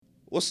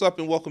What's up,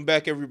 and welcome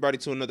back, everybody,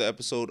 to another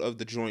episode of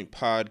the Joint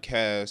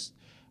Podcast.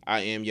 I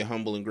am your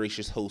humble and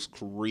gracious host,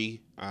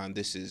 Kari.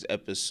 This is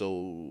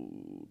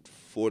episode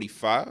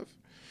 45,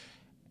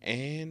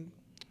 and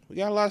we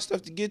got a lot of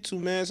stuff to get to,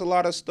 man. There's a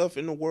lot of stuff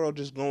in the world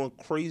just going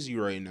crazy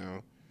right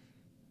now.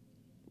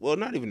 Well,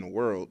 not even the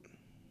world.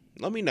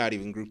 Let me not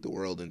even group the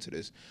world into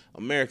this.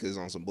 America is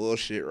on some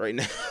bullshit right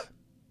now.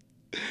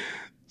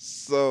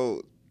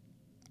 So,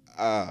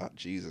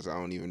 Jesus, I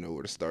don't even know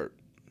where to start.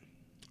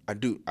 I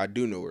do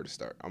know where to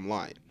start. I'm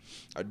lying.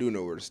 I do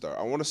know where to start.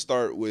 I want to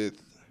start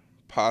with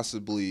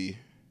possibly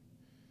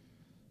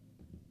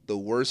the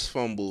worst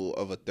fumble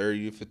of a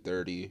 30 for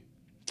 30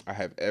 I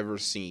have ever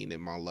seen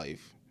in my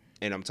life.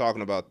 And I'm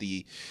talking about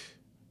the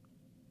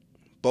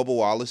Bubba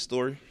Wallace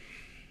story.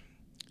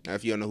 Now,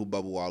 if you don't know who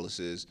Bubba Wallace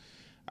is,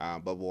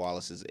 Bubba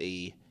Wallace is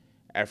a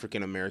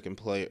African American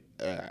player,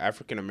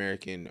 African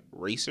American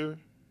racer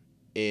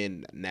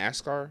in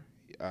NASCAR.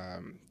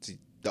 He's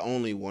the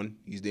only one.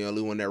 He's the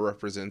only one that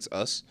represents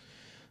us.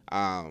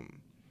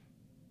 Um,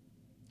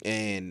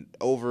 and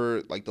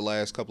over like the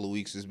last couple of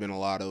weeks, there's been a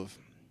lot of,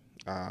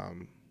 I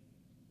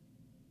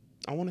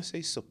want to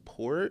say,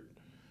 support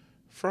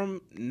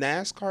from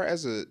NASCAR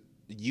as a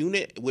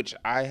unit, which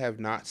I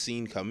have not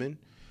seen coming.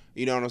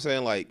 You know what I'm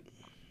saying? Like,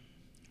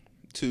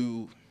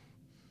 to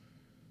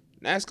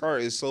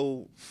NASCAR is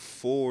so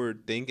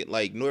forward thinking.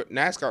 Like,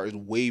 NASCAR is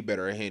way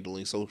better at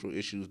handling social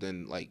issues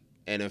than like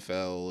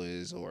NFL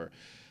is, or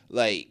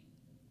like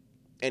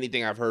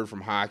anything I've heard from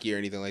hockey or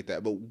anything like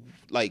that. But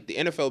like the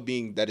NFL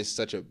being that is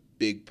such a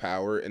big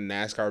power, and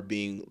NASCAR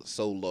being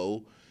so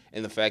low,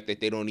 and the fact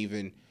that they don't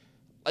even,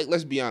 like,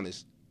 let's be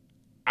honest,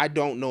 I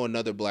don't know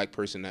another black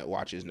person that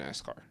watches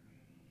NASCAR.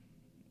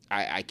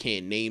 I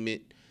can't name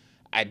it.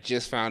 I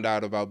just found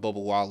out about Bubba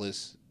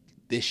Wallace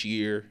this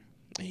year.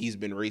 He's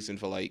been racing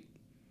for like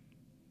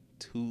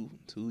 3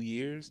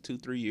 years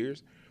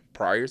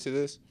prior to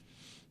this.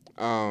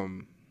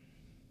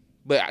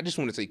 But I just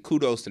want to say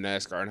kudos to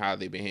NASCAR and how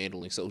they've been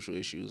handling social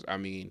issues. I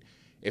mean,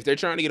 if they're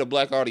trying to get a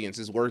black audience,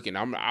 it's working.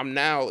 I'm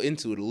now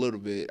into it a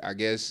little bit. I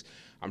guess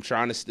I'm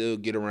trying to still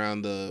get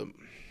around the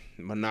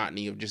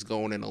monotony of just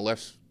going in a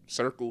left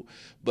circle,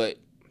 but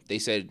they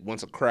said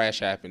once a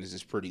crash happens,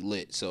 it's pretty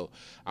lit. So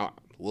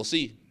we'll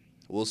see.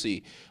 We'll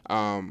see.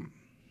 So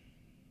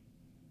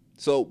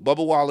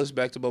Bubba Wallace,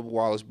 back to Bubba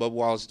Wallace. Bubba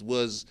Wallace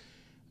was,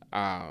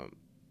 I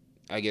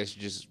guess,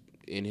 just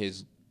in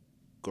his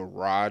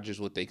garage is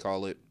what they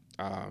call it.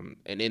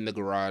 And in the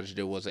garage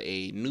there was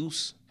a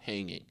noose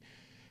hanging.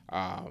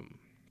 And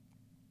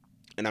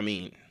I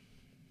mean,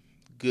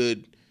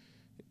 good.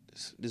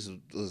 This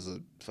was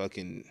a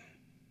fucking,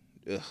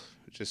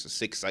 just a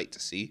sick sight to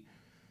see.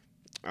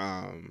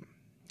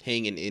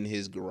 Hanging in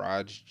his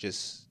garage,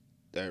 just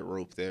that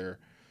rope there.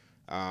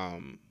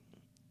 And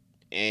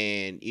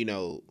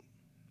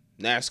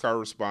NASCAR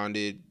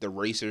responded. The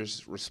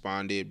racers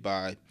responded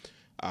by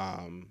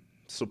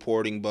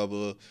supporting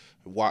Bubba,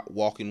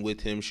 walking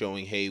with him,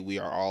 showing, hey, we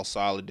are all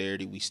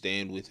solidarity. We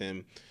stand with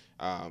him.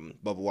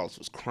 Bubba Wallace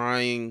was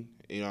crying.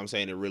 You know what I'm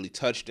saying? It really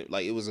touched him.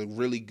 Like, it was a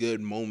really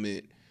good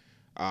moment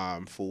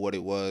for what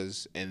it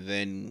was. And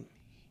then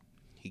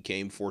he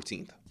came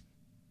 14th.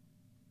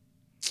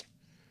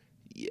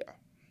 Yeah.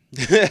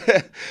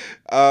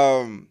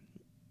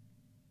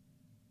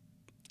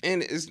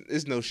 And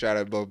it's no shot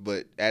at Bubba,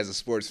 but as a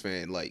sports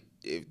fan, like,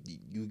 if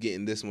you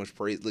getting this much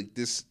praise, like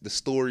this, the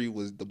story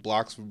was the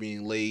blocks were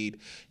being laid.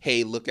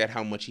 Hey, look at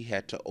how much he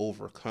had to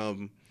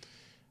overcome,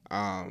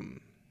 and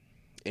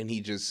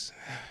he just,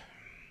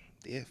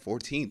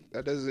 14th.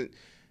 That doesn't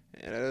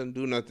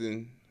do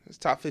nothing. It's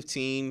top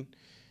 15.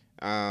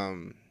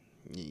 You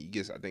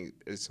guess I think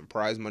it's some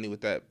prize money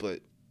with that,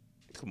 but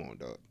come on,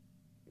 dog,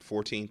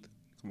 14th.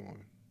 Come on.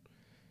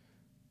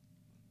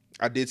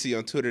 I did see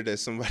on Twitter that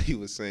somebody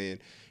was saying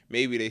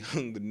maybe they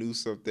hung the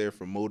noose up there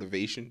for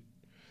motivation,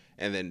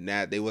 and then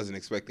they wasn't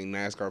expecting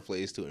NASCAR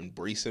players to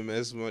embrace him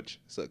as much,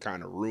 so it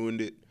kind of ruined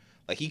it.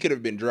 Like, he could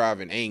have been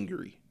driving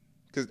angry,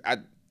 because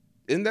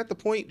isn't that the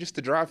point, just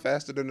to drive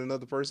faster than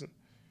another person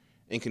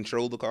and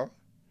control the car?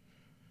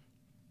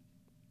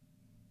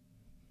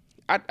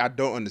 I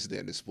don't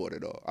understand this sport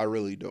at all. I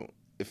really don't.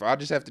 If I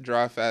just have to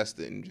drive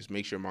faster and just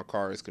make sure my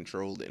car is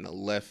controlled in a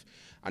left,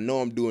 I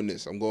know I'm doing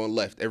this. I'm going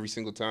left every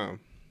single time.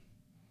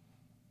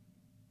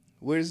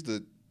 Where's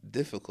the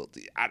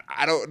difficulty?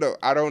 I don't know.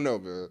 I don't know,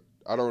 man.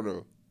 I don't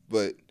know.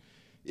 But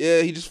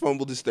yeah, he just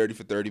fumbled his 30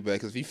 for 30 back.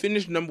 Because if he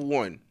finished number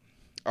one,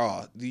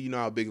 do you know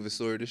how big of a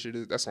story this shit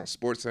is? That's on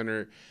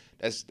SportsCenter.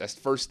 That's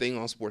first thing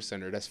on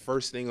SportsCenter. That's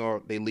first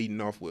thing they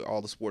leading off with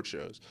all the sports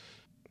shows.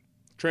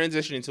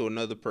 Transitioning to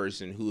another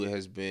person who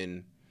has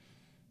been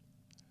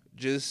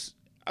just,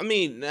 I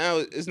mean, now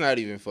it's not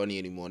even funny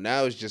anymore.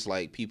 Now it's just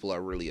like people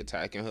are really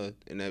attacking her,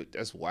 and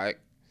that's whack.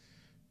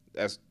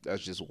 That's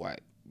just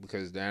whack,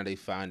 because now they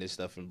find this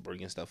stuff and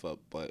bringing stuff up.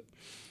 But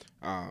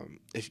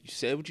if you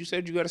said what you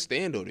said, you got to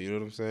stand on it. You know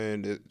what I'm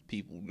saying? That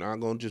people not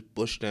gonna just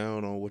bush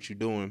down on what you're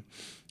doing.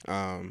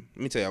 Let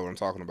me tell you what I'm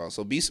talking about.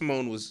 So B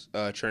Simone was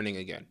trending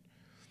again.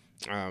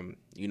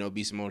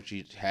 B Simone,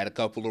 she had a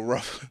couple of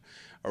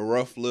a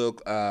rough little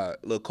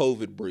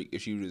COVID break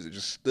if she was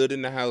just stood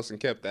in the house and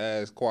kept the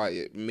ass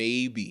quiet,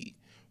 maybe.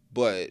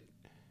 But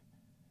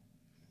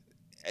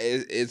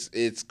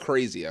it's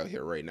crazy out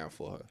here right now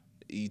for her.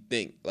 You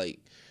think like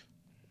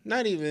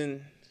not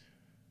even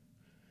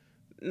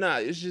nah,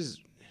 it's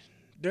just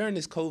during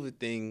this COVID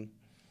thing,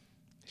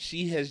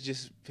 she has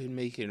just been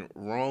making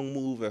wrong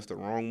move after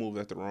wrong move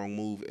after wrong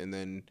move, and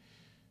then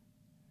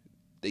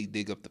they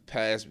dig up the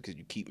past because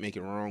you keep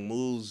making wrong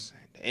moves.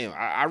 Damn,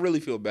 I really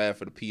feel bad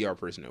for the PR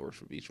person that works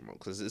for Beach Remote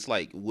because it's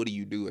like, what do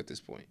you do at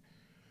this point?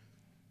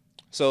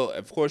 So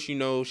of course,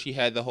 she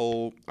had the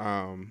whole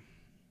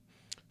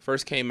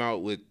first came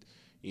out with,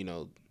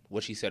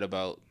 what she said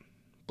about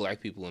black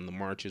people in the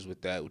marches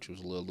with that, which was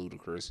a little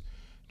ludicrous.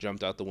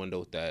 Jumped out the window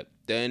with that.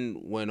 Then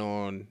went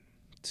on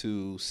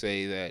to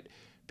say that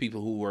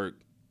people who work,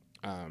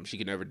 she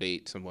could never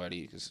date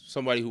somebody because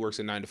somebody who works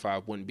a 9 to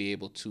 5 wouldn't be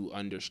able to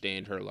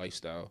understand her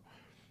lifestyle,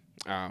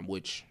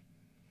 which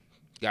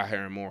got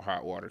her in more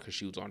hot water because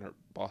she was on her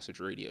boss's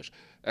radio show.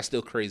 That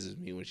still crazes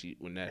me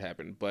when that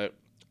happened. But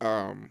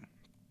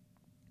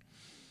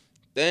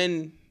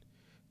then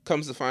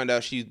comes to find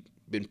out she's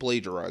been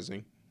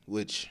plagiarizing,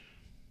 which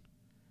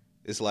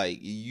is like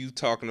you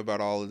talking about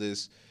all of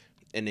this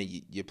and then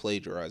you're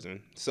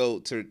plagiarizing. So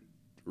to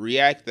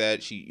react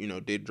that, she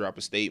did drop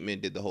a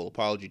statement, did the whole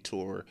apology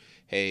tour.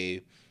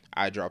 Hey,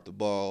 I dropped the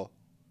ball.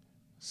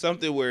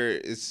 Something where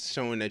it's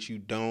showing that you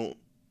don't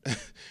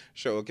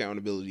show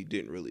accountability.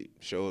 Didn't really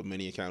show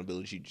many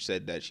accountability. She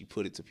said that she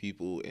put it to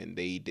people and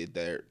they did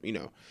their,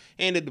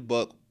 handed the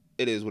buck.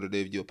 It is what it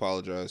is. You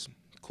apologize.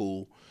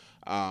 Cool.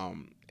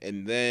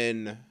 And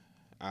then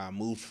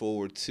moved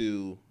forward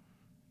to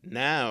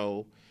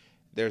now.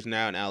 There's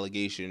now an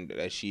allegation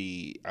that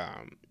she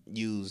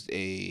used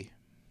a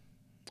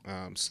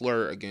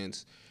slur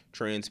against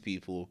trans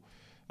people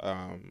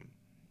on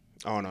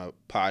a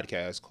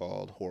podcast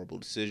called Horrible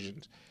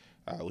Decisions,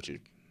 which is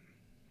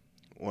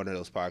one of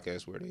those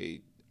podcasts where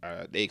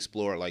they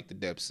explore like the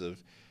depths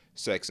of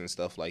sex and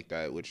stuff like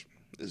that, which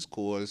is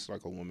cool. It's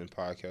like a woman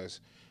podcast.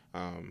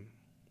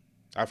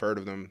 I've heard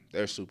of them.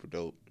 They're super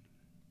dope.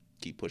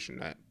 Keep pushing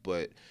that.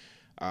 But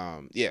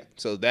yeah,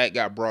 so that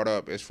got brought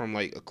up. It's from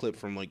like a clip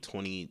from like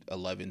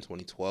 2011,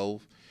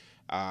 2012,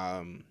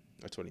 or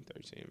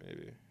 2013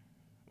 maybe,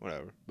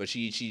 whatever. But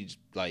she's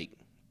like,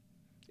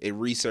 it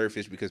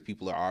resurfaced because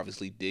people are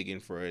obviously digging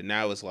for it.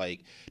 Now it's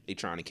like they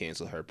trying to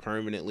cancel her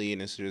permanently,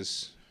 and it's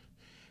just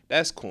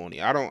that's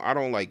corny. I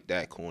don't like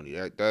that corny.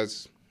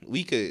 That's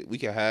we could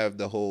have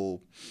the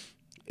whole,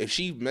 if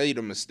she made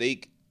a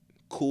mistake,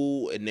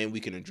 cool, and then we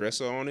can address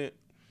her on it.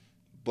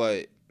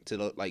 But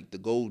to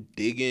go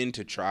digging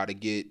to try to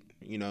get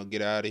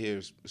out of here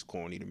is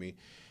corny to me.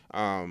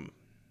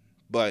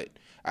 But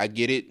I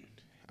get it.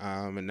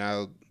 And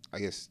now I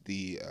guess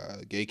the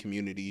gay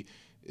community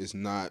is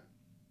not,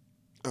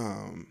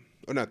 or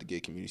not the gay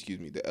community, excuse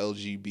me, the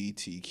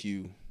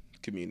LGBTQ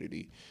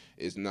community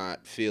is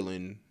not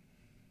feeling,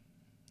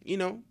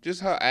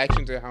 just her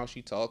actions and how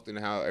she talked and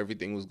how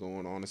everything was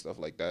going on and stuff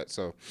like that.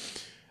 So,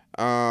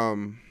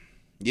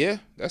 yeah,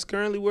 that's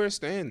currently where it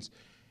stands.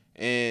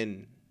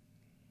 And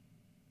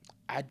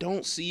I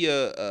don't see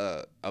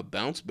a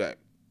bounce back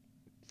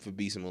for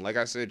B Simone. Like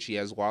I said, she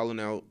has Wildin'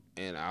 Out,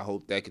 and I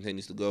hope that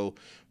continues to go.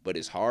 But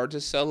it's hard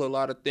to sell a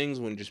lot of things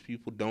when just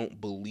people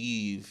don't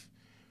believe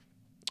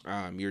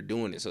you're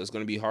doing it. So it's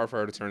going to be hard for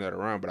her to turn that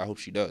around, but I hope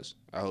she does.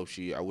 I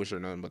wish her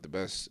nothing but the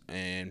best.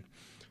 And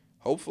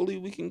hopefully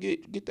we can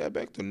get that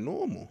back to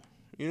normal.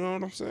 You know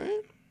what I'm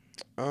saying?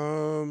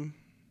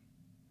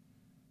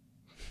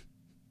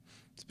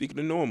 Speaking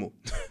of normal,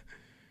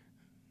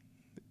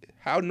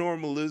 how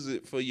normal is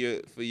it for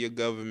your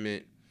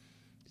government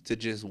to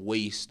just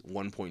waste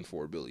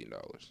 $1.4 billion?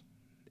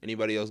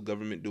 Anybody else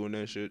government doing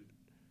that shit?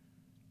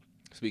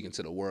 Speaking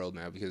to the world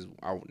now, because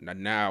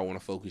now I want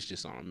to focus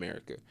just on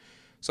America.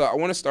 So I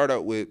want to start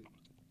out with,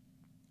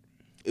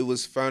 it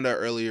was found out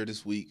earlier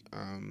this week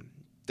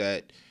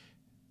that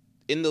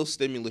in those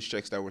stimulus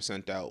checks that were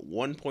sent out,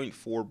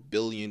 1.4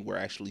 billion were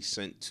actually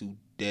sent to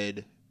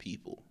dead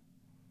people,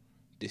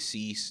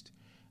 deceased,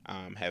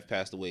 have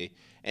passed away,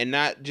 and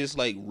not just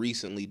like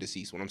recently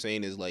deceased. What I'm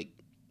saying is like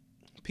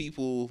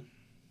people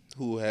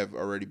who have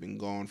already been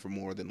gone for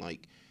more than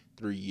like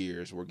 3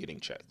 years were getting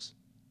checks,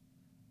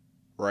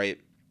 right?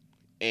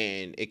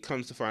 And it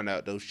comes to find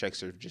out those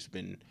checks have just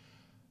been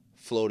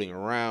floating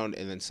around,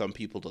 and then some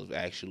people have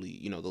actually,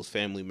 those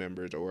family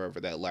members or wherever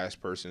that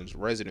last person's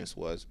residence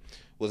was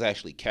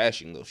actually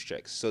cashing those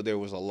checks. So there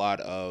was a lot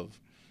of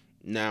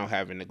now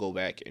having to go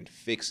back and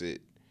fix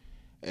it.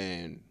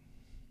 And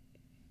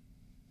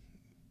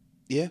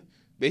yeah,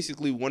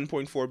 basically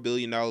 $1.4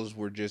 billion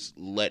were just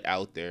let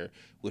out there,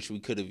 which we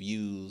could have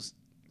used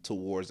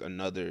towards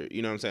another,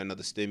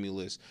 another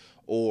stimulus,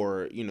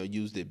 or,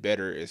 used it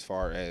better as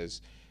far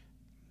as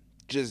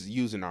just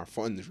using our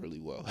funds really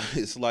well.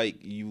 It's like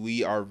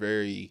we are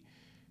very,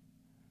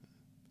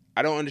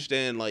 I don't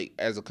understand, like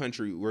as a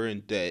country, we're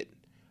in debt.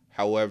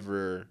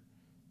 However,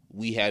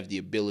 we have the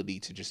ability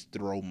to just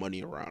throw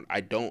money around.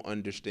 I don't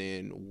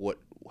understand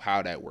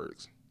how that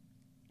works.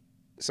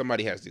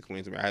 somebody has to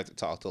explain to me. I have to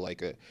talk to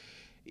like a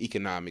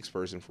economics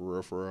person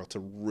for real to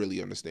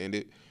really understand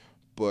it.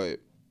 But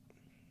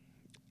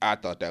I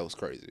thought that was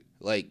crazy.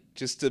 Like,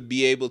 just to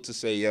be able to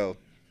say, yo,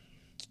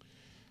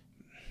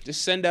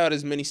 just send out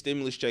as many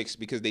stimulus checks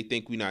because they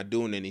think we're not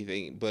doing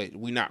anything, but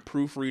we're not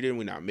proofreading,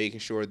 we're not making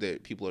sure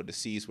that people are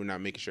deceased, we're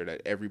not making sure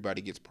that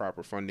everybody gets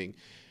proper funding.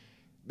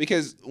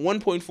 Because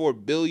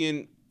 1.4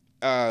 billion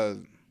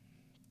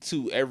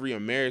to every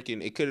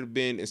American, it could have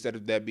been, instead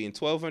of that being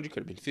 1,200,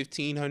 could have been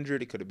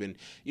 1,500. It could have been,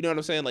 you know what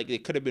I'm saying? Like,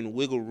 it could have been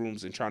wiggle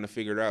rooms and trying to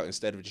figure it out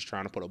instead of just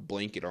trying to put a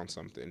blanket on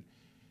something.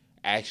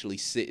 Actually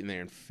sitting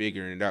there and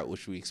figuring it out,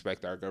 which we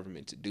expect our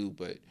government to do.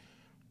 But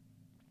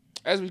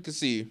as we can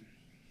see,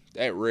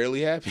 that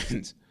rarely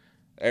happens.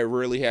 That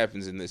rarely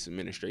happens in this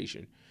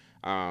administration.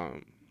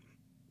 That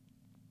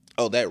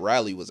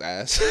rally was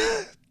ass.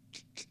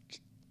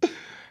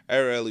 That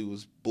rally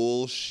was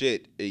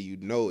bullshit, and you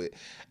know it.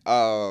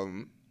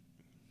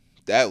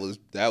 That was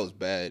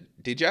bad.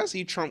 Did y'all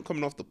see Trump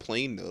coming off the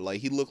plane though?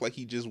 Like, he looked like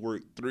he just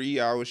worked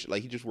 3 hours.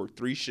 Like, he just worked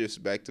 3 shifts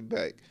back to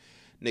back.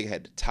 Nigga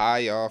had to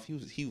tie off.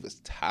 He was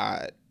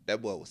tired.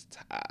 That boy was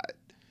tired.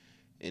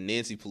 And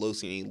Nancy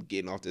Pelosi ain't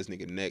getting off this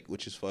nigga neck,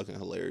 which is fucking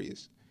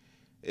hilarious.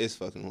 It's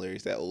fucking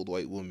hilarious. That old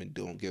white woman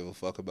don't give a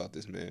fuck about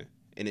this man.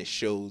 And it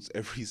shows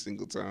every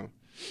single time.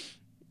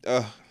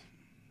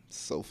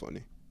 So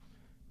funny.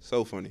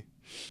 So funny.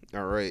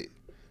 All right.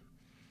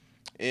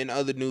 In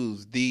other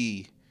news,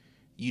 the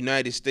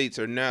United States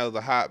are now the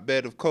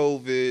hotbed of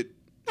COVID.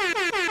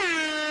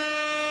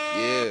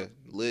 Yeah,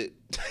 lit.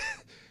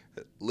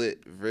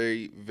 Lit.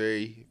 Very,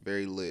 very,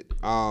 very lit.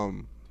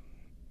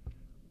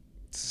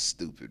 It's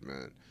stupid,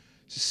 man.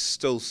 It's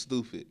just so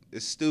stupid.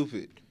 It's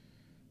stupid.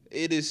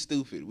 It is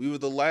stupid. We were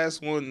the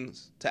last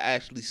ones to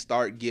actually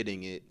start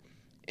getting it,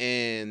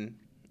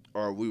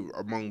 or we were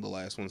among the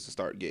last ones to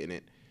start getting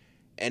it.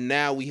 And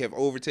now we have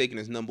overtaken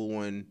as number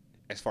one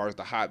as far as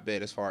the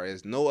hotbed, as far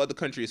as no other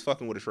country is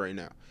fucking with us right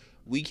now.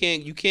 You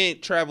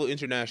can't travel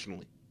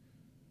internationally.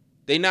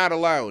 They not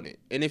allowing it.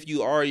 And if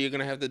you are, you're going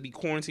to have to be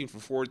quarantined for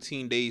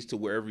 14 days to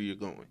wherever you're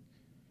going.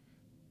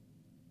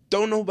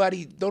 Don't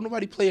nobody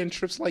plan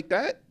trips like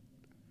that.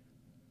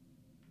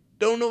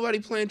 Don't nobody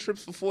plan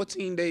trips for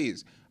 14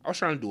 days. I was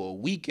trying to do a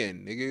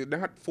weekend, nigga,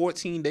 not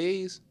 14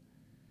 days.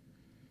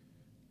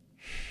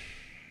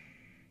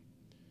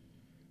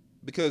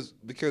 Because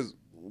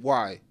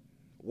why?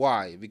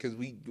 Why? Because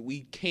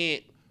we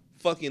can't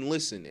fucking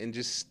listen and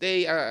just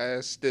stay our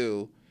ass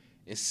still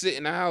and sit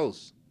in the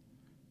house.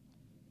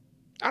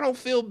 I don't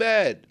feel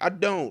bad. I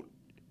don't.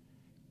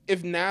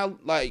 If now,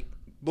 like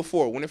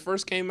before, when it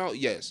first came out,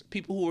 yes,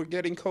 people who were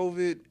getting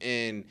COVID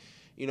and,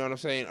 you know what I'm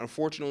saying,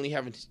 unfortunately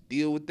having to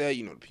deal with that,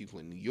 you know, the people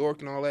in New York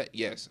and all that,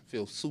 yes, I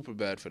feel super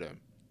bad for them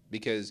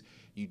because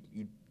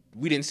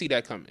we didn't see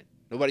that coming.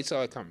 Nobody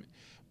saw it coming.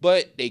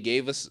 But they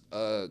gave us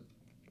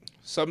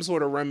some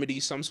sort of remedy,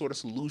 some sort of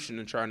solution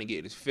in trying to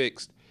get it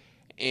fixed.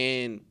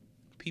 And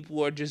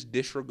people are just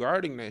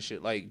disregarding that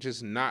shit, like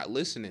just not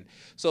listening.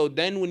 So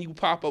then when you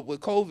pop up with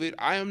COVID,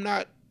 I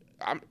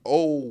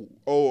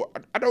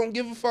don't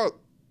give a fuck.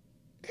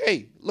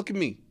 Hey, look at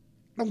me.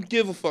 I don't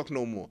give a fuck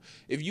no more.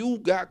 If you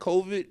got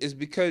COVID, it's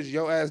because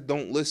your ass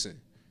don't listen.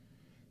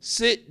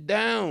 Sit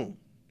down.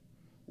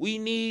 We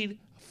need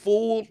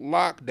full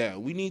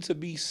lockdown. We need to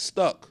be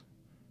stuck.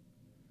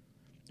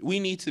 We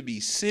need to be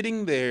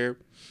sitting there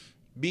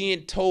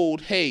being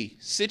told, hey,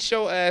 sit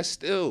your ass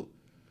still.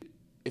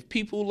 If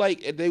people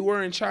if they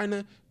were in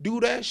China,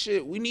 do that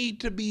shit. We need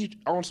to be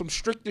on some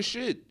stricter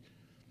shit.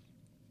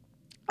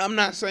 I'm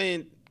not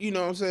saying, you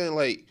know what I'm saying,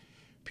 like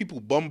people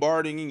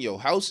bombarding in your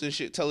house and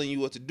shit telling you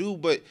what to do,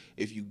 but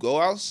if you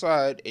go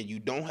outside and you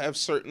don't have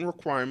certain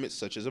requirements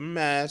such as a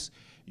mask,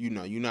 you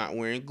know, you're not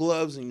wearing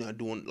gloves and you're not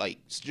doing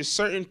just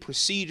certain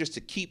procedures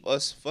to keep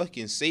us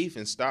fucking safe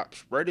and stop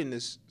spreading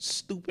this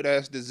stupid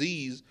ass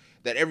disease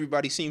that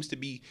everybody seems to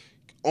be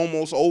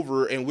almost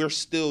over and we're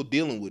still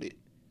dealing with it.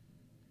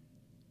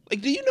 Like,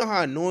 do you know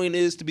how annoying it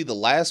is to be the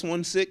last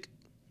one sick?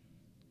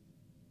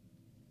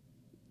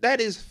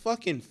 That is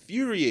fucking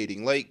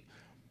infuriating. Like,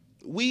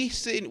 we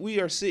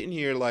are sitting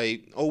here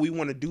like, oh, we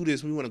want to do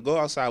this, we want to go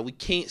outside, we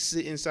can't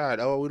sit inside,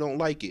 oh, we don't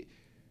like it.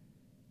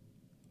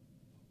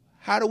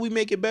 How do we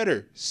make it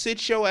better?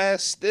 Sit your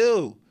ass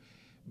still.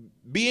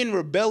 Being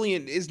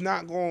rebellion is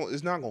not going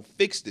to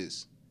fix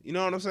this. You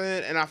know what I'm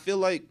saying? And I feel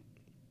like,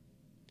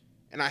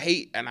 and I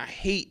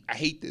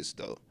hate this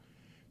though,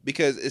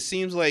 because it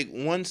seems like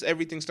once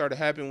everything started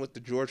happening with the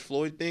George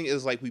Floyd thing, it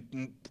was like we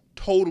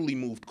totally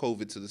moved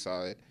COVID to the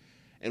side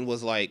and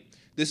was like,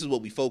 this is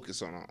what we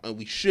focus on, and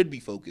we should be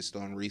focused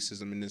on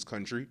racism in this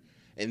country,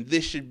 and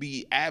this should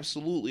be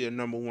absolutely a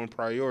number one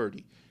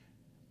priority.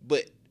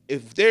 But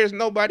if there's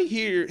nobody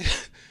here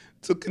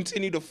to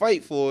continue to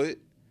fight for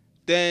it,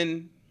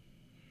 then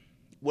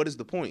what is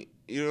the point?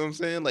 You know what I'm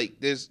saying? Like,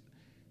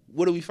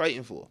 what are we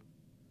fighting for?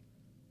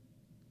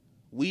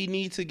 We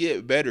need to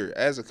get better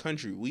as a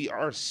country. We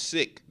are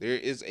sick. There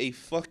is a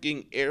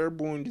fucking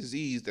airborne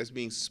disease that's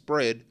being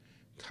spread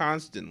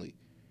constantly.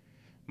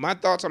 My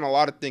thoughts on a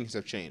lot of things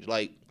have changed.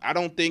 Like, I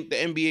don't think the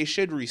NBA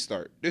should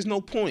restart. There's no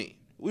point.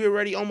 We're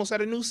already almost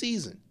at a new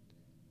season.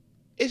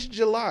 It's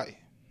July.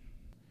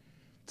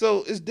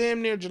 So it's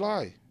damn near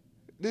July.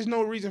 There's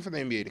no reason for the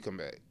NBA to come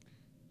back.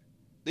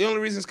 The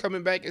only reason it's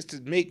coming back is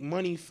to make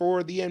money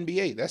for the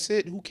NBA. That's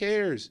it. Who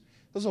cares?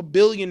 Those are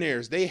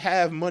billionaires. They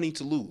have money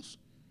to lose.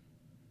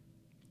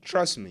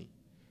 Trust me.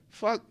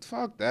 Fuck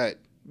that.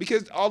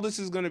 Because all this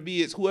is going to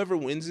be is whoever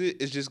wins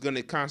it is just going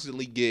to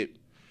constantly get,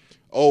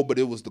 oh, but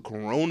it was the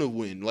Corona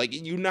win. Like,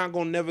 you're not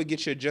going to never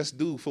get your just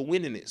due for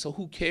winning it. So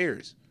who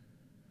cares?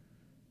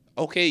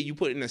 Okay, you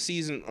put in a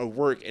season of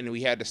work and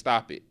we had to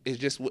stop it. It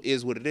just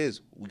is what it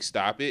is. We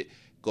stop it.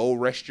 Go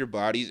rest your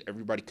bodies.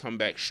 Everybody come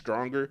back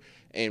stronger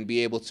and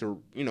be able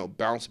to,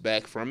 bounce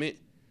back from it.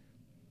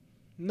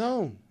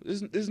 No,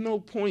 there's no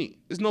point.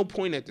 There's no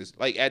point at this.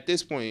 Like, at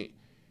this point,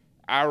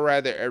 I'd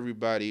rather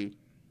everybody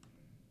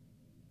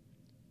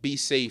be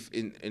safe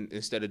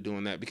instead of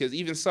doing that. Because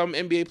even some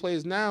NBA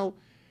players now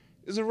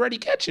is already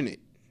catching it.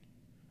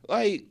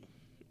 Like,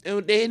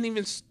 and they hadn't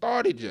even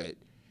started yet.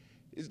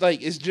 It's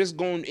like it's just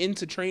going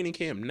into training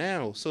camp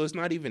now, so it's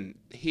not even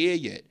here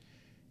yet.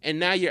 And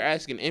now you're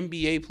asking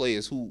NBA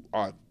players who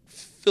are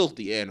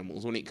filthy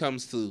animals when it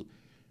comes to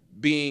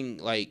being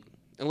like,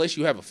 unless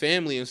you have a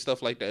family and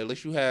stuff like that,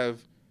 unless you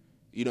have,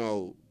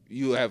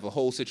 you have a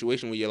whole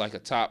situation where you're like a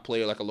top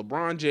player, like a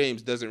LeBron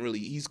James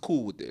he's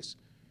cool with this.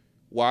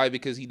 Why?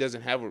 Because he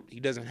doesn't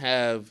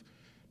have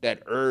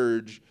that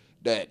urge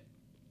that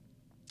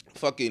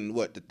fucking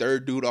the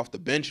third dude off the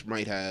bench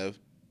might have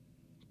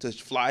to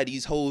fly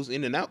these hoes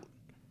in and out.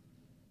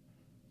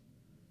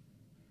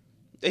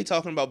 They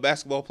talking about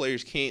basketball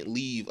players can't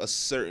leave a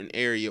certain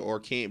area or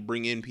can't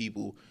bring in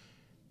people.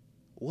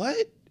 What?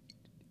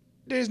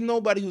 There's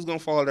nobody who's gonna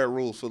follow that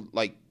rule for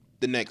like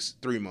the next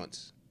 3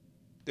 months.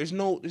 There's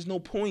no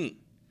point.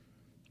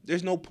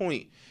 There's no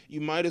point.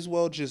 You might as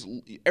well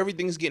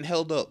everything's getting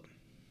held up.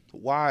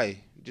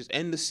 Why? Just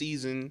end the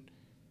season.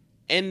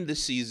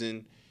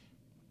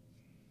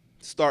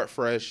 Start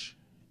fresh,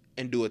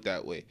 and do it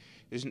that way.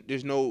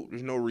 There's no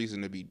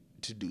reason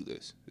to do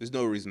this. There's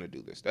no reason to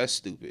do this. That's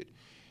stupid.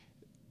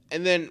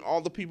 And then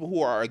all the people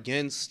who are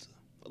against,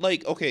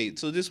 like, okay,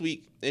 so this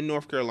week in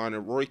North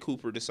Carolina, Roy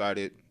Cooper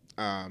decided,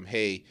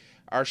 hey,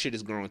 our shit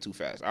is growing too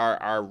fast.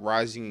 Our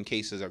rising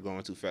cases are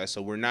going too fast.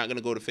 So we're not going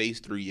to go to phase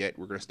 3 yet.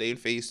 We're going to stay in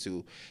phase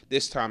 2.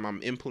 This time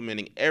I'm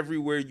implementing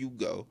everywhere you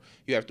go,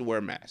 you have to wear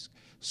a mask.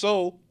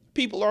 So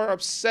people are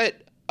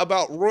upset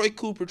about Roy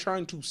Cooper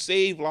trying to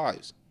save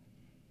lives.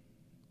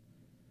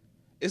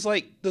 It's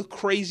like the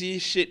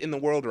craziest shit in the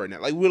world right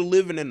now. Like, we're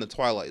living in the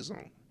Twilight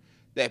Zone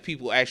that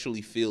people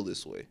actually feel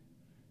this way.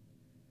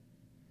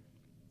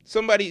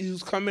 Somebody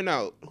who's coming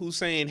out who's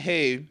saying,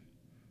 hey,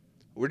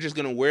 we're just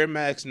going to wear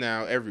masks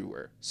now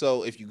everywhere.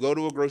 So if you go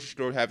to a grocery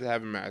store, you have to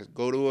have a mask. You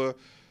go to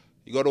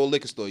a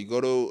liquor store, you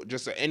go to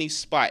just any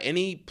spot,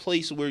 any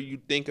place where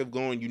you think of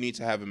going, you need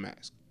to have a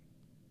mask.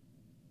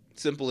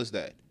 Simple as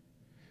that.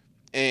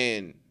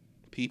 And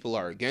people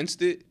are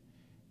against it.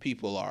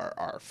 People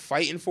are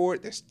fighting for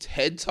it. There's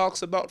TED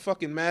Talks about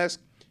fucking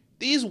masks.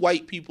 These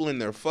white people in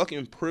their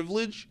fucking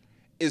privilege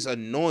is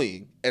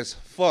annoying as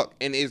fuck.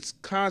 And it's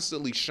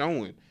constantly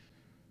showing.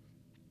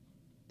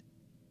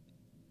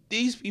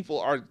 These people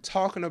are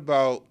talking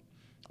about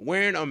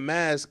wearing a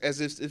mask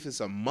as if it's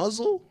a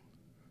muzzle.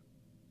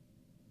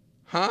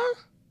 Huh?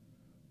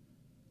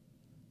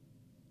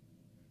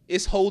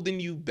 It's holding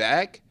you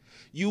back.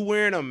 You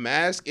wearing a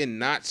mask and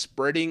not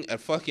spreading a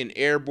fucking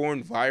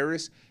airborne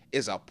virus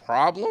is a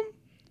problem?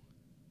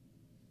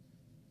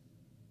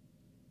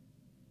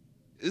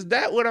 Is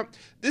that what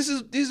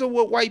these are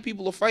what white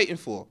people are fighting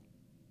for.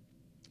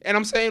 And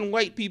I'm saying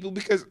white people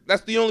because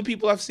that's the only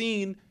people I've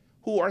seen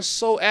who are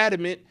so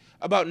adamant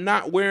about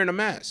not wearing a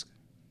mask.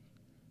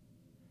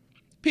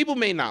 People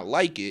may not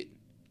like it.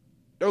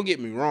 Don't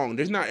get me wrong.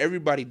 There's not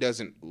everybody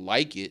doesn't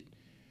like it.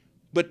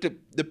 But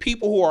the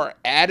people who are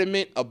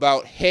adamant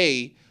about,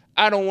 hey,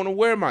 I don't want to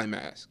wear my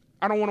mask.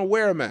 I don't want to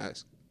wear a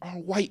mask are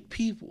white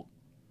people.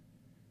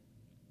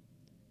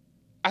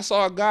 I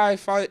saw a guy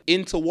fight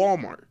into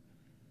Walmart.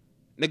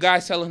 The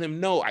guy's telling him,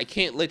 no, I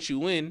can't let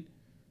you in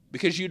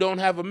because you don't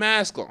have a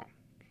mask on.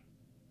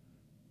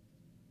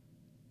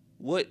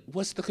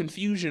 What's the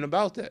confusion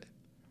about that?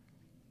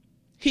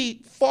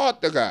 He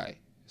fought the guy,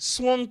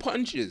 swung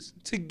punches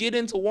to get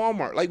into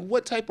Walmart. Like,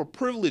 what type of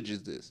privilege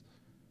is this?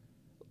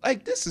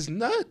 Like, this is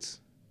nuts.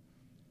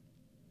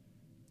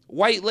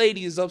 White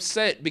lady is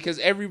upset because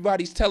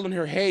everybody's telling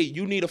her, hey,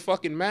 you need a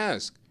fucking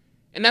mask.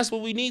 And that's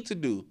what we need to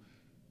do.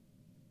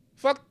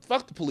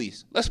 Fuck the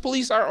police. Let's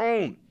police our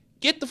own.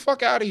 Get the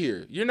fuck out of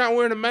here. You're not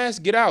wearing a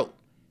mask. Get out.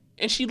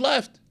 And she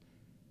left.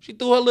 She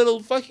threw her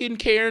little fucking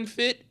Karen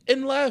fit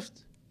and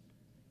left.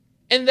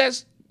 And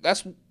that's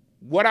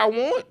what I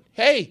want.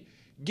 Hey,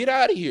 get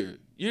out of here.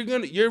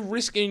 You're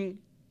risking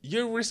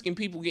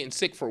people getting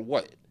sick for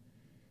what?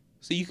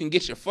 So you can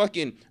get your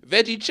fucking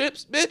veggie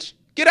chips, bitch?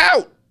 Get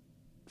out.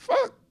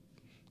 Fuck.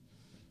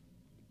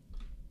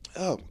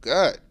 Oh my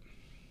God.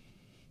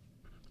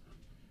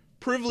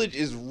 Privilege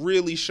is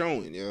really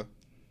showing, yo.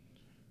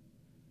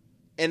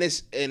 and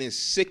it's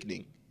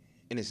sickening,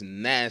 and it's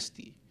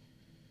nasty.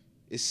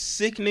 It's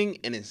sickening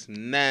and it's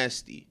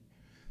nasty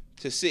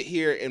to sit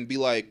here and be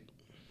like,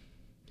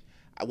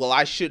 well,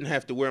 I shouldn't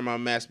have to wear my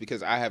mask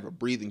because I have a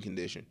breathing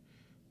condition.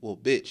 Well,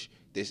 bitch,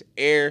 this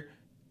air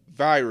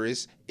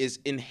virus is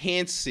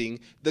enhancing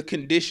the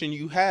condition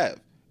you have.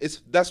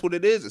 That's what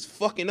it is. It's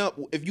fucking up.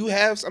 If you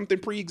have something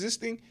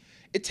pre-existing,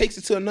 it takes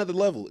it to another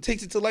level. It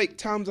takes it to like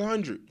times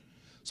 100.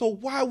 So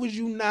why would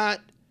you not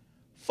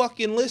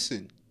fucking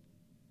listen?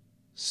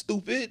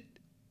 Stupid.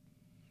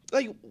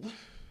 Like,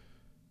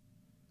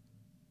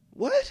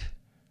 what?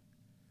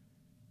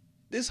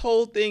 This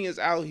whole thing is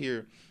out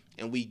here,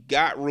 and we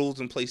got rules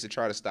in place to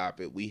try to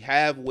stop it. We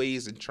have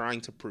ways in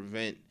trying to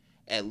prevent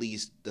at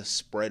least the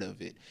spread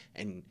of it.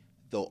 And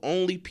the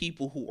only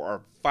people who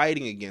are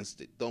fighting against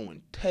it,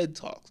 throwing TED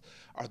Talks,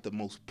 are the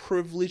most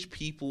privileged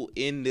people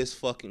in this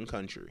fucking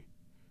country.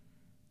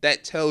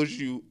 That tells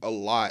you a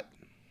lot.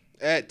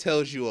 That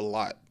tells you a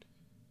lot.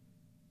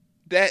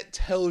 That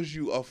tells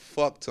you a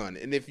fuck ton.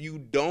 And if you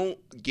don't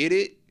get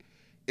it,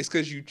 it's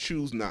because you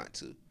choose not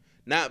to.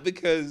 Not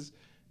because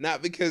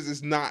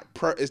it's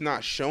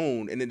not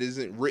shown and it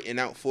isn't written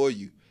out for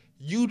you.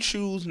 You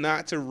choose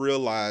not to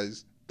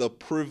realize the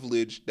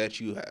privilege that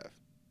you have.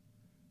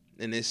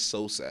 And it's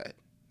so sad.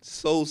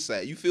 So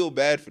sad. You feel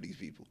bad for these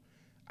people.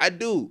 I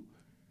do.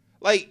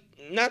 Like,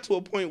 not to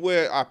a point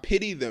where I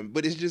pity them,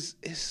 but it's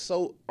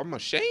so, I'm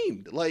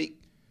ashamed. Like,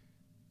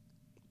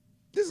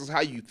 this is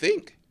how you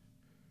think.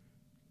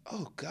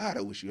 Oh God,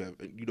 I wish you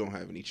don't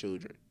have any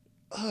children.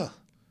 Ugh.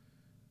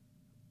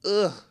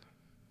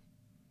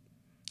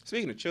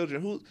 Speaking of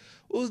children, what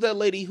was that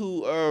lady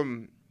who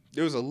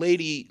there was a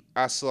lady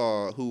I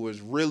saw who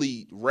was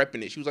really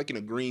repping it. She was like in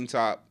a green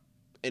top.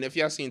 And if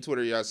y'all seen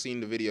Twitter, y'all seen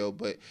the video,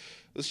 but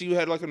she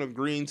had like on a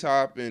green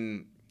top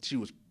and she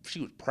was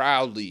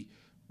proudly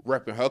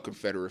repping her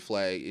Confederate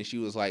flag. And she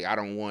was like,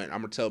 I'm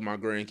gonna tell my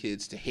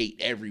grandkids to hate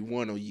every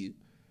one of you.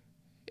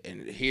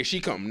 And here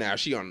she come now.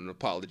 She on an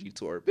apology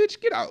tour.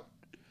 Bitch, get out.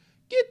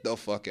 Get the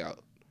fuck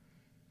out.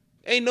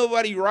 Ain't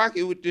nobody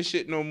rocking with this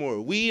shit no more.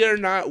 We are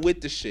not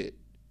with the shit.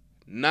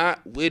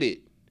 Not with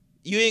it.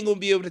 You ain't gonna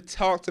be able to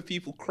talk to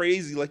people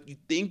crazy like you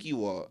think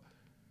you are.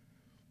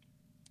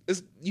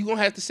 You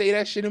gonna have to say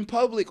that shit in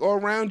public or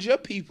around your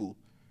people.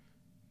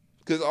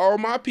 Because all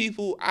my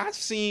people I've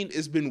seen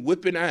has been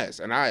whipping ass.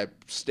 And I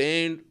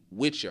stand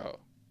with y'all.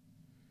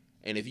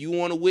 And if you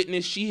want to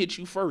witness, she hit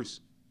you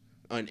first.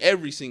 On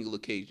every single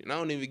occasion. I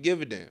don't even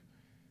give a damn.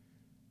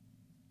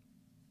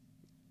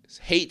 It's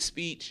hate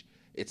speech.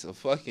 It's a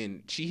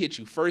fucking, she hit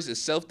you first.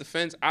 It's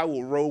self-defense. I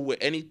will roll with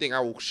anything.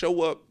 I will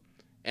show up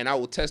and I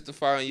will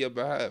testify on your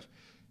behalf.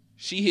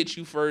 She hit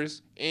you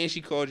first and she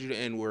called you the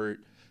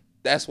N-word.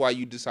 That's why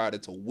you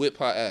decided to whip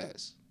her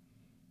ass.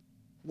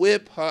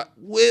 Whip her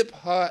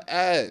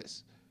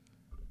ass.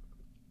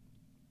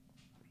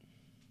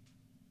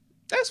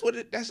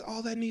 That's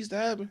all that needs to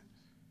happen.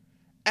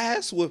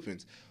 Ass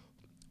whippings.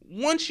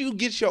 Once you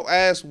get your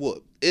ass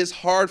whooped, it's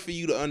hard for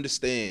you to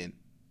understand.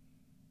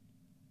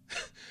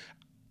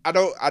 I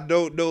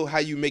don't know how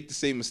you make the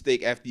same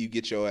mistake after you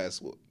get your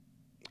ass whooped.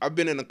 I've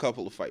been in a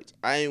couple of fights.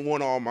 I ain't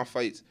won all my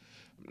fights.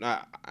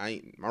 My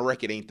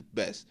record ain't the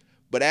best.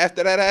 But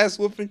after that ass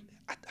whooping,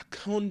 I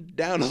calmed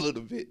down a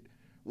little bit.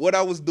 What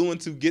I was doing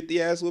to get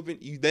the ass whooping,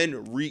 you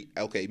then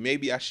okay,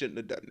 maybe I shouldn't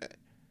have done that.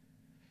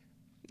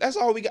 That's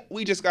all we got.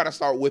 We just gotta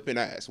start whipping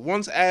ass.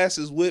 Once ass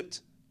is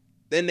whipped,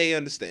 then they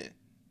understand.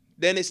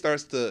 Then it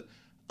starts to,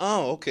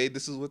 oh, okay,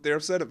 this is what they're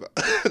upset about.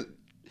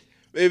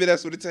 Maybe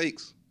that's what it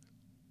takes.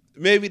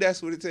 Maybe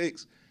that's what it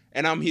takes.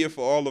 And I'm here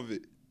for all of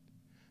it.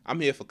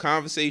 I'm here for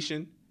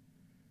conversation.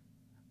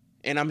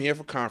 And I'm here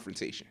for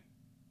confrontation.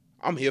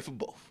 I'm here for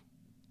both.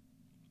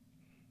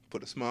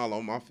 Put a smile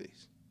on my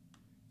face.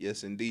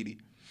 Yes, indeedy.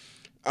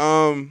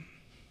 Let's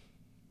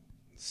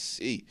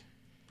see.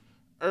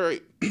 All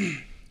right.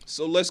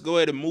 So let's go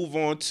ahead and move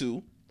on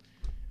to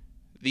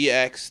the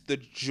Axe the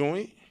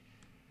Joint.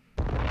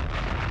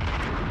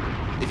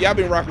 If y'all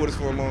been rocking with us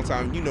for a long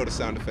time, you know the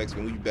sound effects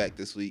when we back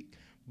this week.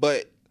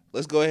 But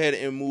let's go ahead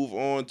and move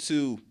on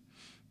to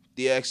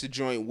the Axe the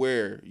Joint,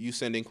 where you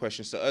send in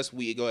questions to us.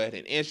 We go ahead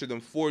and answer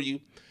them for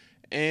you.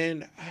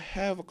 And I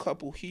have a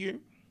couple here.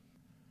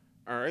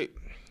 All right.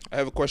 I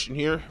have a question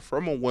here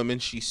from a woman.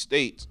 She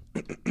states,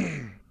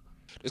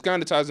 this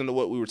kind of ties into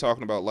what we were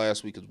talking about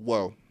last week as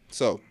well.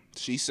 So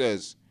she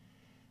says,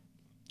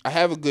 I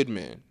have a good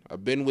man.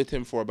 I've been with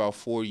him for about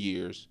 4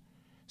 years,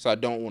 so I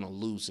don't want to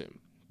lose him.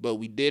 But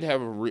we did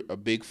have a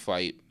big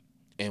fight,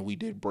 and we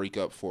did break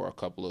up for a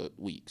couple of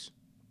weeks.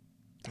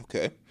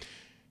 Okay.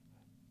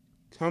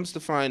 Comes to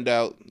find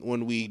out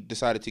when we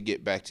decided to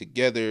get back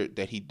together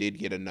that he did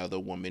get another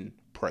woman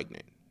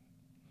pregnant.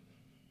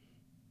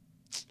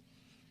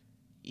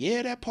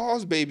 Yeah, that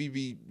pause baby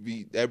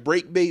be that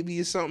break baby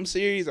is something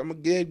serious. I'm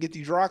gonna get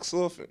these rocks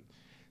off. And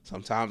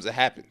sometimes it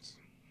happens.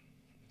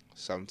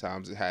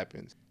 Sometimes it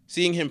happens.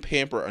 Seeing him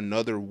pamper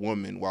another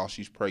woman while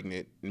she's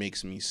pregnant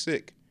makes me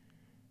sick.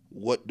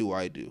 What do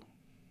I do?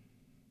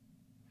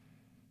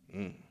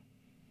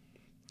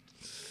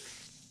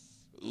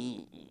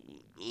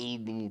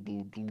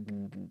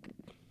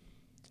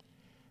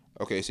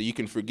 Okay, so you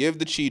can forgive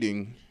the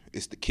cheating.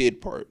 It's the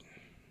kid part.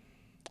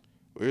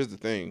 Well, here's the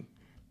thing.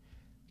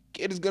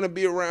 Kid is gonna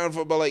be around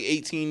for about like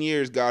 18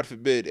 years. God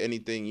forbid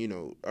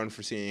anything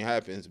unforeseen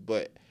happens.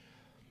 But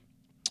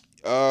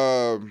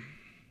um,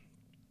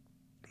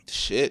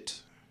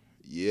 shit.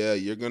 Yeah,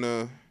 you're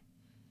gonna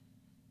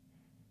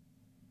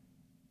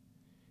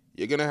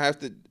have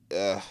to.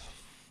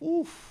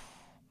 Oof,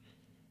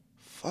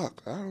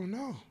 fuck. I don't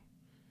know.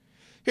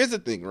 Here's the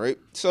thing, right?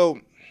 So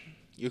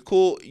you're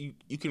cool.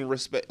 You can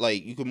respect,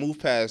 like, you can move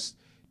past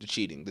the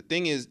cheating. The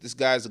thing is, this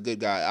guy's a good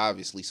guy,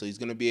 obviously, so he's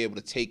gonna be able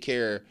to take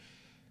care.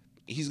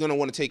 He's gonna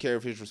want to take care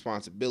of his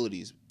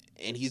responsibilities,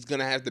 and he's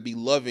gonna have to be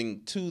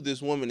loving to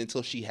this woman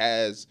until she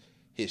has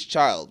his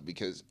child,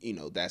 because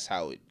that's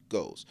how it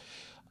goes.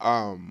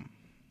 Um,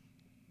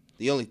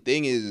 the only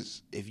thing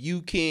is, if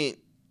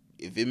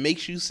it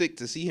makes you sick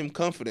to see him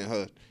comforting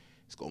her,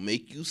 it's gonna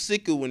make you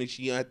sicker when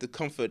she have to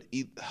comfort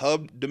her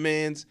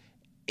demands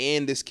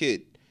and this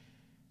kid.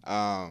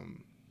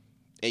 Um,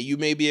 and you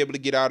may be able to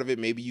get out of it.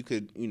 Maybe you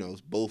could,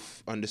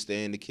 both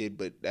understand the kid,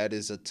 but that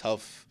is a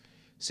tough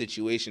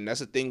situation.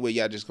 That's a thing where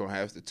y'all just gonna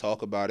have to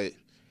talk about it,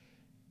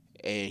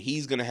 and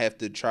he's gonna have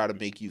to try to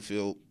make you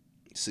feel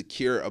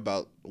secure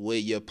about where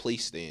your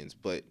place stands.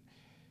 But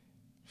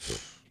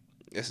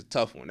that's a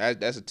tough one.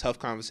 That's a tough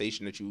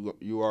conversation that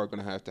you are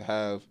gonna have to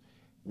have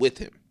with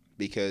him,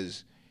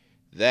 because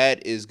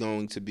that is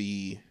going to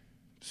be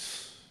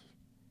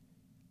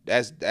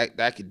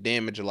that could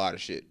damage a lot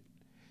of shit.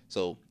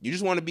 So you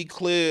just want to be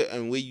clear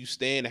on where you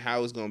stand and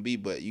how it's gonna be,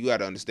 but you got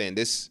to understand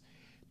this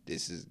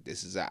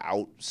is an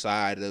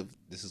outside of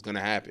this is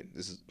gonna happen.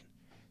 This is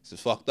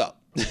fucked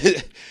up.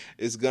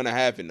 It's gonna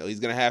happen though. He's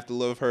gonna have to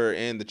love her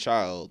and the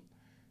child,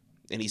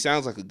 and he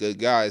sounds like a good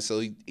guy,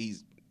 so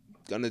he's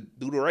gonna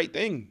do the right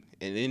thing.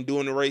 And in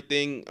doing the right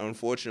thing,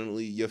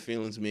 unfortunately, your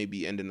feelings may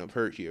be ending up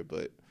hurt here,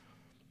 but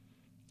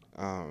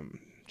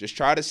just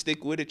try to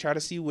stick with it. Try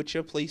to see what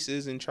your place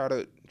is, and try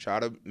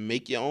to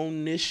make your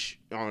own niche,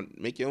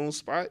 make your own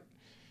spot.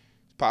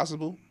 It's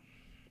possible.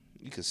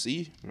 You can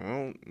see.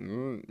 I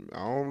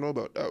don't know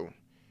about that one.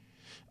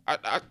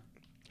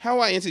 How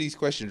I answer these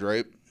questions,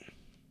 right,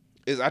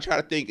 is I try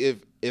to think,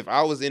 if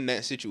I was in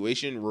that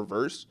situation,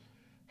 reverse,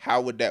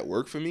 how would that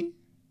work for me?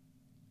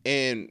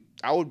 And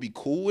I would be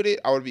cool with it.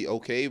 I would be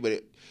okay,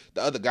 but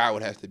the other guy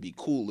would have to be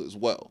cool as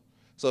well.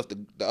 So if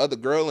the other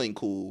girl ain't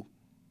cool,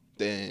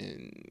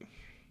 then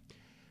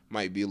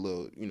might be a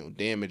little,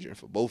 damaging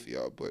for both of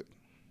y'all. But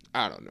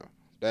I don't know.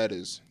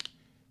 That's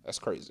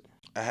crazy.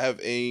 I have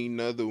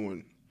another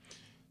one.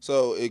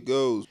 So it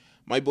goes,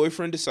 my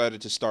boyfriend decided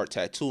to start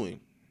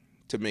tattooing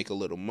to make a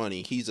little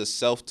money. He's a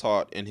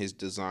self-taught and his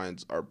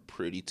designs are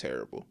pretty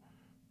terrible.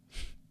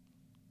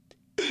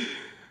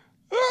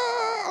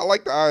 I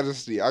like the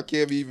honesty. I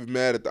can't be even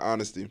mad at the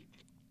honesty.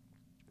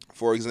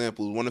 For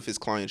example, one of his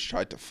clients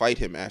tried to fight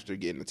him after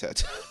getting a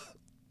tattoo.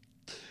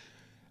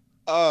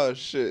 Oh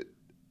shit.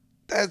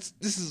 This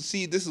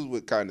is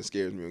what kind of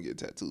scares me when getting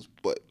tattoos,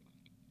 but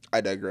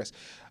I digress.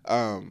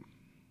 Um,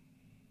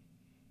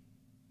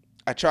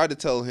 I tried to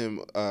tell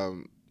him,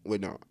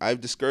 no,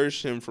 I've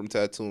discouraged him from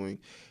tattooing,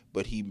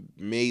 but he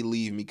may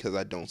leave me because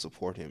I don't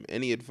support him.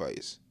 Any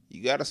advice?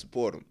 You gotta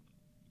support him.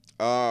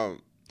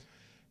 Um,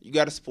 you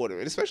gotta support him,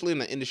 and especially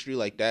in an industry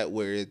like that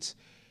where it's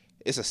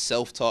a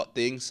self-taught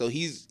thing. So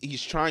he's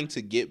trying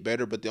to get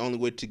better, but the only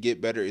way to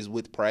get better is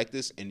with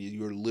practice, and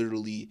you're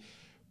literally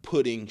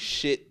putting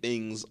shit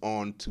things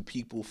on to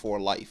people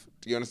for life.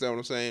 Do you understand what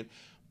I'm saying?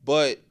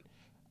 But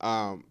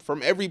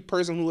from every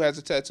person who has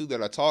a tattoo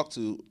that I talk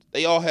to,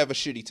 they all have a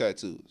shitty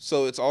tattoo.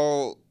 So it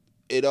all,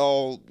 what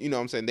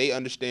I'm saying, they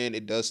understand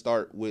it does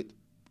start with,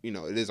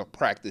 it is a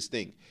practice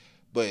thing.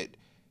 But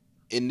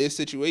in this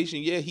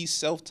situation, yeah, he's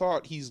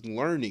self-taught, he's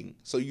learning.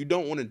 So you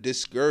don't want to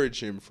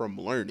discourage him from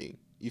learning.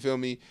 You feel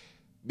me?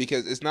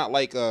 Because it's not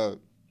like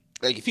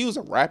if he was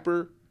a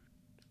rapper,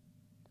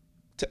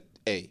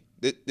 hey,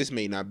 this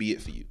may not be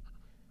it for you.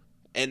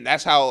 And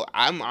that's how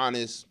I'm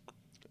honest.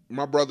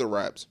 My brother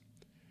raps.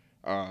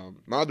 My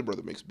other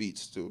brother makes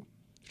beats too,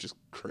 which is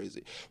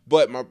crazy.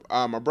 But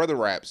my brother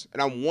raps,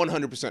 and I'm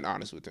 100%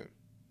 honest with him,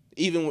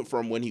 even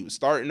from when he was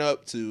starting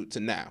up to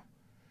now.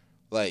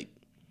 Like,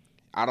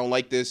 I don't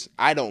like this.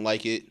 I don't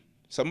like it.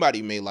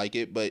 Somebody may like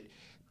it, but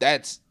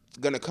that's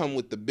gonna come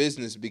with the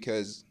business,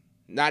 because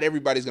not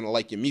everybody's gonna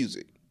like your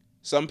music.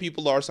 Some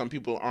people are, some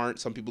people aren't.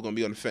 Some people gonna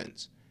be on the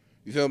fence.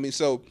 You feel me?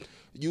 So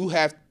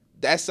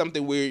that's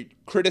something where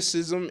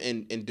criticism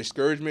and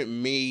discouragement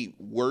may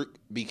work,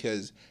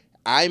 because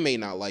I may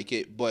not like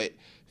it, but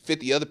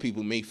 50 other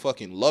people may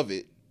fucking love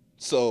it.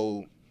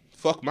 So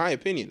fuck my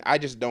opinion. I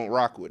just don't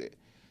rock with it.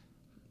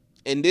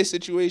 In this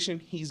situation,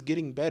 he's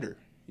getting better.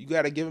 You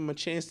got to give him a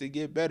chance to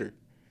get better.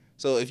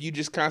 So if you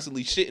just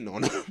constantly shitting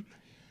on him,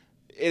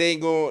 it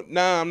ain't going,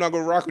 I'm not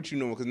going to rock with you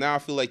no more, because now I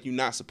feel like you're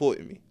not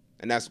supporting me.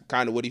 And that's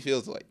kind of what he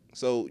feels like.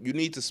 So you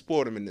need to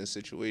support him in this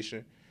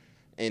situation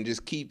and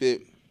just keep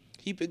it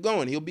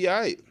going. He'll be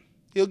all right.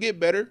 He'll get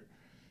better.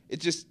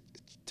 It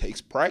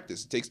takes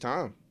practice. It takes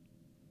time.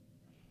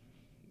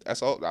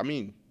 That's all. I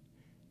mean,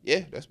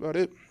 yeah, that's about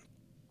it.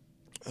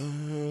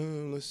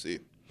 Let's see.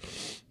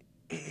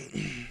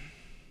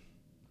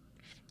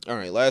 All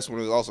right, last one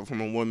is also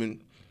from a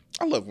woman.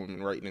 I love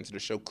women writing into the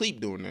show.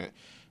 Keep doing that.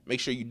 Make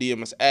sure you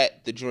DM us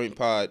at the Joint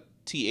Pod,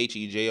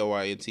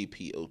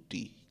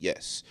 TheJointPod.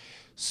 Yes.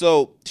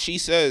 So she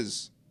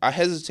says, I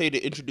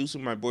hesitated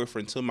introducing my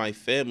boyfriend to my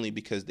family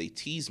because they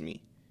tease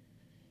me.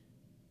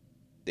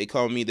 They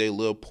call me their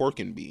little pork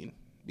and bean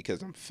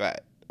because I'm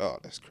fat. Oh,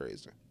 that's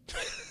crazy.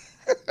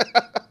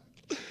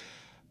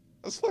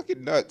 That's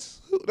fucking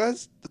nuts.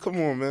 That's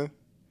come on, man.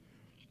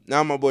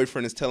 Now my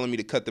boyfriend is telling me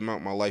to cut them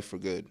out my life for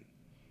good.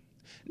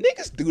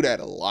 Niggas do that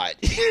a lot.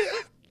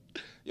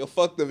 Yo,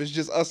 fuck them. It's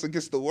just us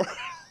against the world.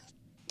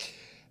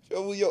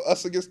 Yo,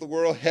 us against the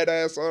world, head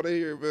ass out of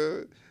here,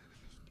 man.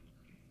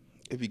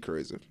 It'd be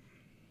crazy.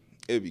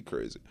 It'd be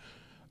crazy.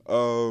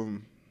 Okay,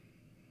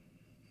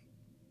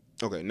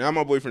 now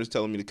my boyfriend is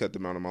telling me to cut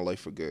them out of my life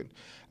for good.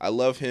 I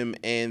love him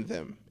and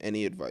them.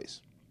 Any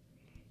advice?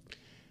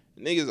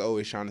 Niggas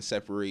always trying to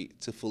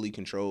separate to fully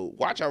control.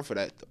 Watch out for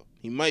that, though.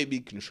 He might be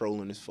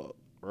controlling as fuck,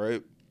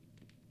 right?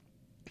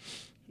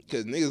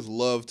 Because niggas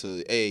love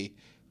to, hey,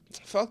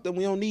 fuck them.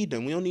 We don't need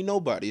them. We don't need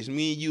nobody. It's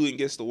me and you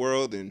against the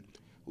world, and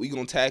we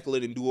gonna tackle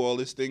it and do all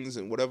these things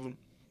and whatever.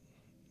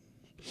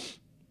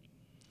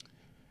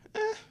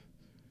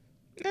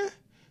 Nah.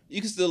 You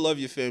can still love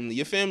your family.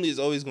 Your family is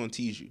always gonna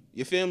tease you.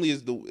 Your family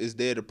is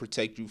there to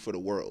protect you for the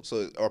world,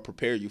 or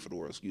prepare you for the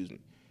world. Excuse me.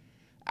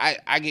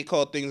 I get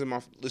called things in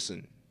my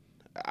listen.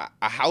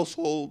 A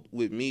household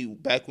with me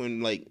back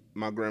when like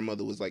my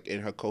grandmother was like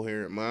in her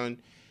coherent mind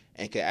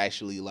and could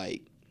actually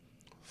like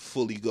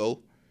fully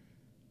go.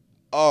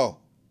 Oh,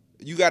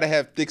 you gotta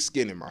have thick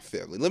skin in my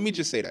family. Let me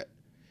just say that.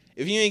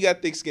 If you ain't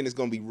got thick skin, it's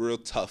gonna be real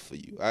tough for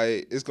you.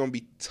 It's gonna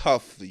be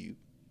tough for you.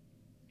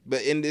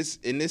 But in this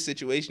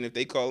situation, if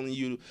they calling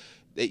you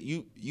that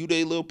you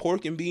they little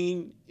pork and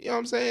bean, you know what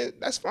I'm saying?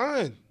 That's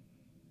fine.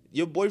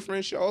 Your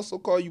boyfriend should also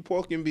call you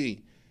pork and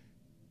bean.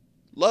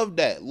 Love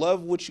that.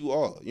 Love what you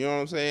are. You know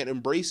what I'm saying?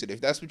 Embrace it. If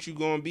that's what you're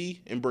gonna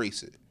be,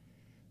 embrace it.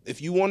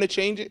 If you want to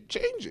change it,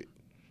 change it.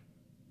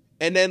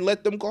 And then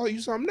let them call you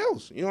something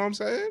else. You know what I'm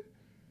saying?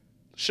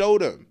 Show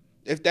them.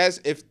 If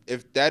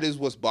that is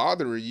what's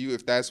bothering you,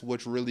 if that's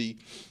what's really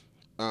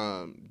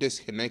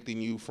disconnecting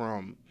you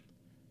from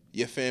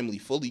your family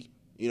fully,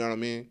 you know what I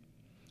mean?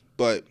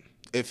 But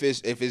if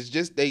it's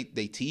just they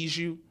tease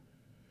you,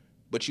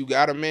 but you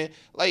got a man,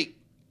 like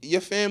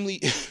your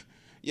family,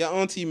 your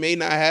auntie may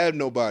not have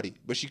nobody,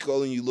 but she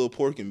calling you little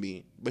pork and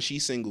bean, but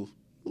she's single.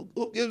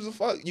 Who gives a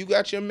fuck? You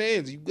got your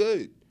mans, you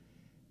good.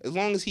 As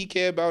long as he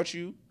care about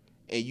you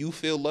and you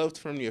feel loved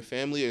from your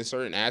family in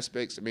certain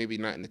aspects, maybe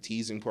not in the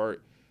teasing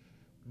part,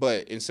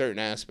 but in certain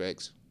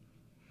aspects,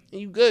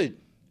 and you good.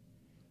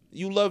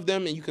 You love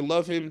them and you can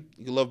love him,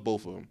 you can love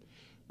both of them.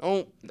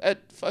 Don't,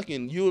 that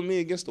fucking you and me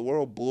against the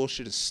world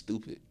bullshit is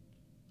stupid.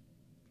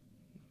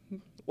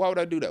 Why would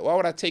I do that? Why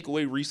would I take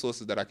away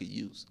resources that I could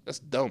use? That's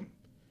dumb.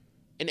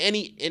 In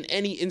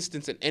any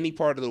instance, in any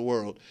part of the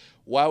world,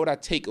 why would I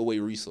take away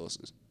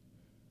resources?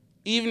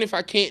 Even if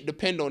I can't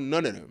depend on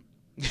none of them.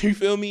 You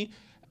feel me?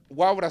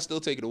 Why would I still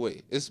take it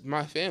away? It's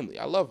my family.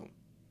 I love them.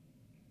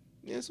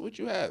 Yeah, it's what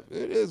you have.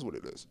 It is what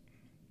it is.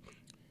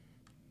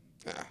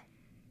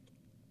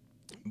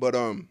 But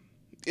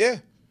yeah,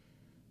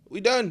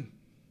 we done.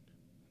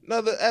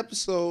 Another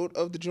episode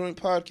of the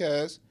Joint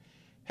Podcast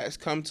has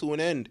come to an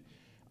end.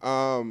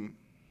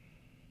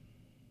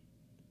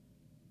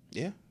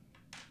 Yeah.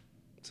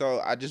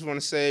 So I just want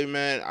to say,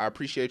 man, I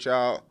appreciate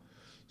y'all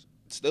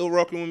still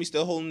rocking with me,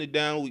 still holding it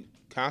down. We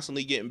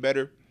constantly getting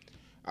better.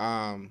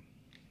 You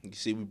can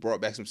see we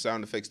brought back some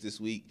sound effects this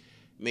week.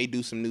 May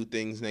do some new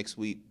things next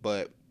week,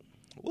 but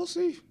we'll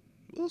see.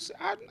 We'll see.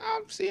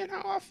 I'm seeing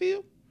how I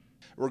feel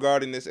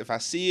regarding this. If I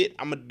see it,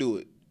 I'm gonna do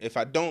it. If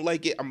I don't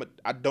like it,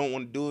 I don't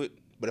want to do it.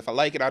 But if I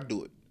like it, I'll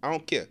do it. I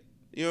don't care.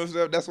 You know what I'm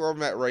saying? That's where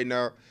I'm at right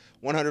now.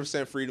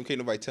 100% freedom. Can't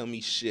nobody tell me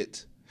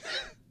shit.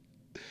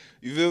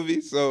 You feel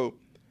me? So,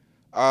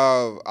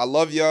 I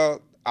love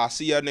y'all. I'll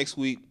see y'all next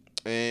week.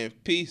 And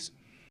peace.